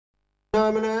No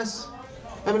M&S?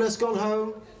 M&S gone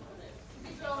home?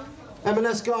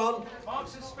 M&S gone?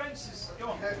 Marks and Spencer's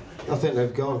gone. I think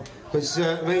they've gone. Which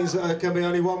means that there can be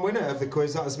only one winner of the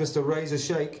quiz. That is Mr. Reza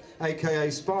Shake, aka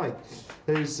Spike,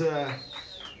 who's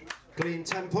gleaned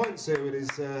 10 points here with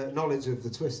his knowledge of the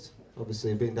twist.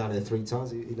 Obviously, being down here 3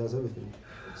 times, he knows everything.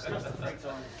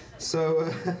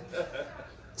 So,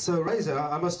 so Reza,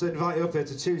 I must invite you up here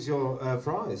to choose your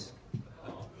prize.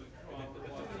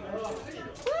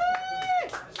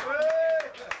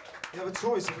 You have a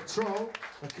choice of a troll,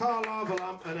 a car lava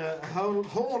lamp and a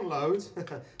horn load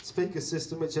speaker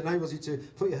system which enables you to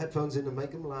put your headphones in and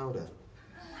make them louder.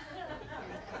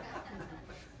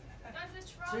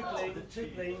 Too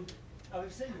clean. Have you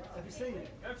seen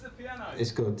it? Go for the piano.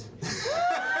 It's good.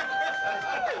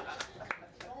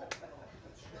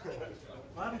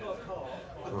 I haven't got a car.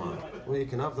 Right. Well, you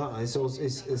can have that. It's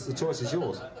the choice is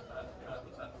yours. Can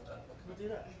we do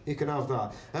that? You can have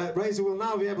that. Reza will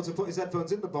now be able to put his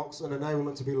headphones in the box and enable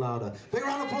them to be louder. Big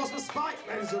round of applause for Spike,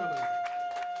 ladies and gentlemen.